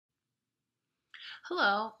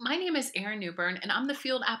Hello, my name is Erin Newburn, and I'm the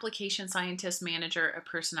Field Application Scientist Manager at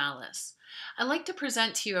Personalis. I'd like to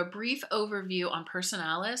present to you a brief overview on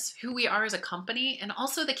Personalis, who we are as a company, and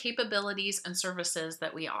also the capabilities and services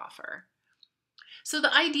that we offer. So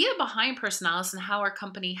the idea behind Personalis and how our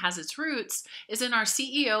company has its roots is in our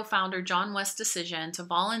CEO founder John West's decision to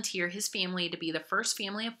volunteer his family to be the first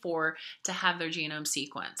family of four to have their genome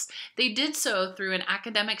sequenced. They did so through an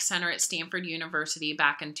academic center at Stanford University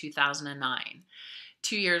back in 2009.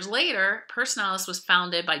 2 years later, Personalis was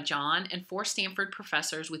founded by John and four Stanford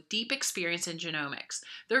professors with deep experience in genomics.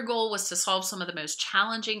 Their goal was to solve some of the most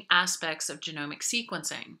challenging aspects of genomic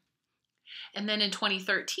sequencing. And then in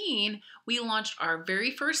 2013, we launched our very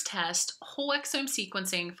first test, whole exome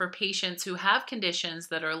sequencing for patients who have conditions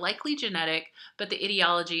that are likely genetic, but the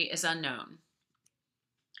etiology is unknown.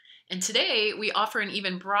 And today, we offer an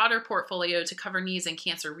even broader portfolio to cover needs in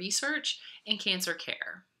cancer research and cancer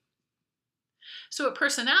care. So at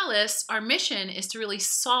Personalis, our mission is to really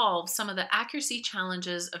solve some of the accuracy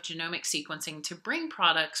challenges of genomic sequencing to bring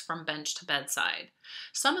products from bench to bedside.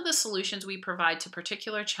 Some of the solutions we provide to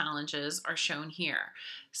particular challenges are shown here,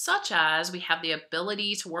 such as we have the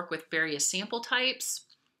ability to work with various sample types,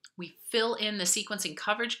 we fill in the sequencing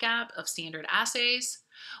coverage gap of standard assays,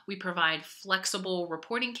 we provide flexible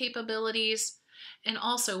reporting capabilities, and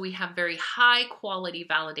also we have very high quality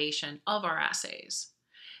validation of our assays.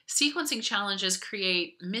 Sequencing challenges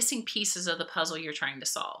create missing pieces of the puzzle you're trying to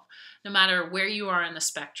solve, no matter where you are in the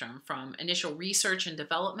spectrum, from initial research and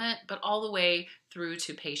development, but all the way through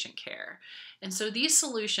to patient care. And so these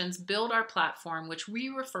solutions build our platform, which we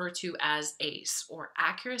refer to as ACE, or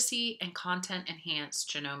Accuracy and Content Enhanced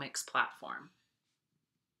Genomics Platform.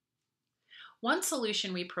 One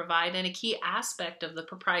solution we provide, and a key aspect of the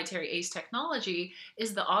proprietary ACE technology,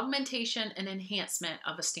 is the augmentation and enhancement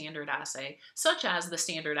of a standard assay, such as the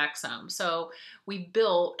standard exome. So we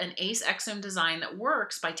built an ACE exome design that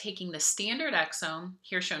works by taking the standard exome,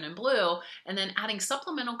 here shown in blue, and then adding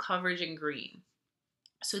supplemental coverage in green.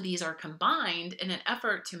 So these are combined in an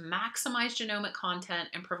effort to maximize genomic content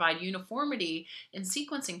and provide uniformity in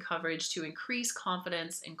sequencing coverage to increase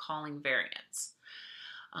confidence in calling variants.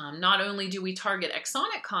 Not only do we target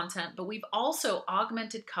exonic content, but we've also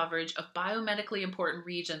augmented coverage of biomedically important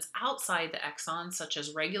regions outside the exon, such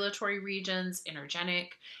as regulatory regions,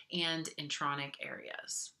 intergenic, and intronic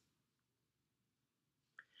areas.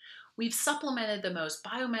 We've supplemented the most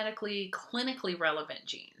biomedically, clinically relevant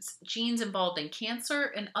genes involved in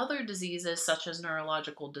cancer and other diseases such as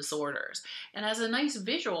neurological disorders. And as a nice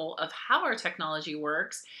visual of how our technology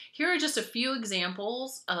works, here are just a few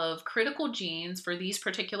examples of critical genes for these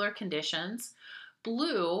particular conditions.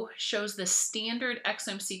 Blue shows the standard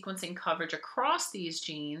exome sequencing coverage across these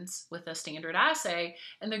genes with a standard assay,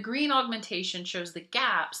 and the green augmentation shows the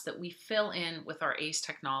gaps that we fill in with our ACE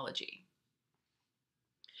technology.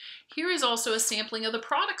 Here is also a sampling of the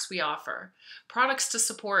products we offer. Products to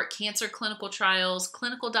support cancer clinical trials,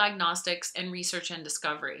 clinical diagnostics, and research and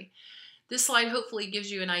discovery. This slide hopefully gives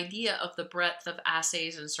you an idea of the breadth of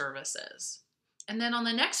assays and services. And then on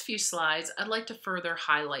the next few slides, I'd like to further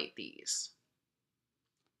highlight these.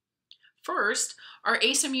 First, our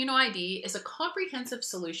ACE ImmunoID is a comprehensive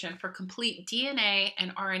solution for complete DNA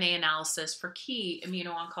and RNA analysis for key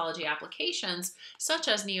immuno-oncology applications, such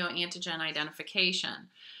as neoantigen identification.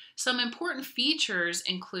 Some important features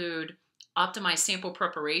include optimized sample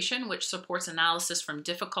preparation, which supports analysis from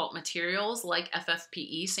difficult materials like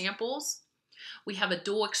FFPE samples. We have a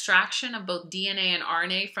dual extraction of both DNA and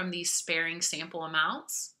RNA from these sparing sample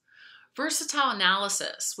amounts. Versatile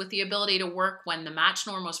analysis with the ability to work when the match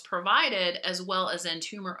norm was provided, as well as in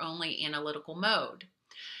tumor-only analytical mode.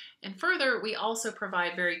 And further, we also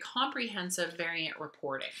provide very comprehensive variant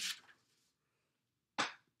reporting.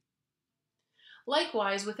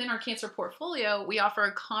 Likewise, within our cancer portfolio, we offer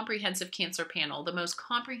a comprehensive cancer panel, the most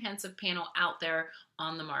comprehensive panel out there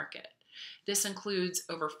on the market. This includes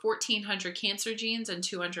over 1,400 cancer genes and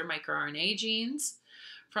 200 microRNA genes.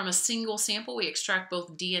 From a single sample, we extract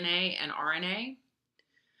both DNA and RNA.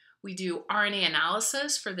 We do RNA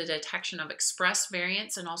analysis for the detection of expressed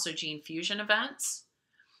variants and also gene fusion events.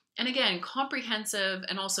 And again, comprehensive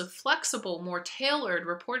and also flexible, more tailored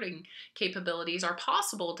reporting capabilities are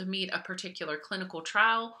possible to meet a particular clinical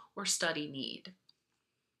trial or study need.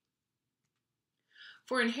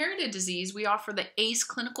 For inherited disease, we offer the ACE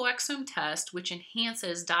clinical exome test, which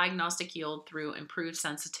enhances diagnostic yield through improved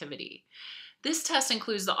sensitivity. This test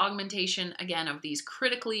includes the augmentation, again, of these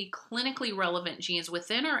critically, clinically relevant genes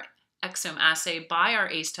within our exome assay by our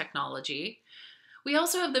ACE technology. We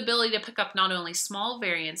also have the ability to pick up not only small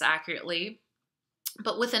variants accurately,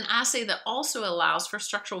 but with an assay that also allows for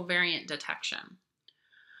structural variant detection.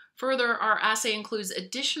 Further, our assay includes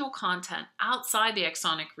additional content outside the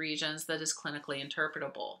exonic regions that is clinically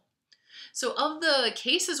interpretable. So of the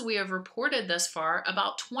cases we have reported thus far,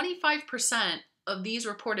 about 25% of these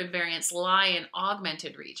reported variants lie in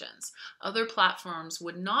augmented regions. Other platforms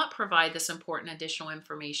would not provide this important additional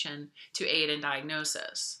information to aid in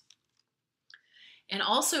diagnosis. And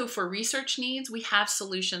also for research needs, we have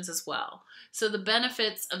solutions as well. So the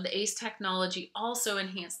benefits of the ACE technology also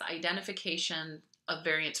enhance the identification of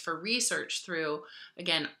variants for research through,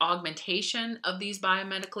 again, augmentation of these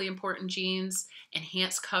biomedically important genes,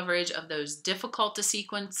 enhanced coverage of those difficult to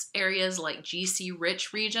sequence areas like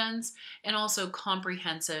GC-rich regions, and also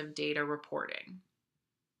comprehensive data reporting.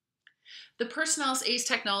 The Personalis ACE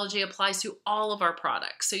technology applies to all of our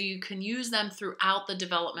products, so you can use them throughout the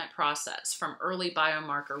development process, from early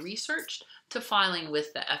biomarker research to filing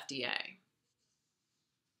with the FDA.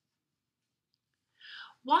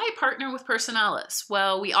 Why partner with Personalis?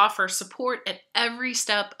 Well, we offer support at every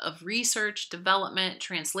step of research, development,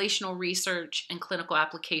 translational research, and clinical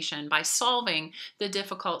application by solving the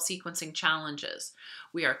difficult sequencing challenges.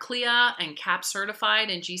 We are CLIA and CAP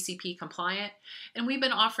certified and GCP compliant, and we've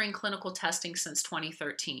been offering clinical testing since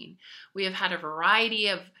 2013. We have had a variety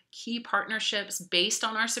of key partnerships based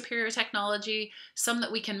on our superior technology. Some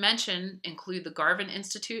that we can mention include the Garvan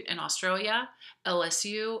Institute in Australia,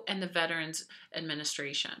 LSU, and the Veterans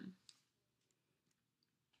Administration.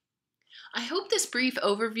 I hope this brief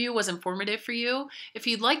overview was informative for you. If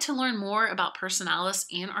you'd like to learn more about Personalis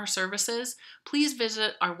and our services, please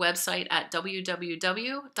visit our website at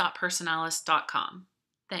www.personalis.com.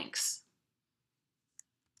 Thanks.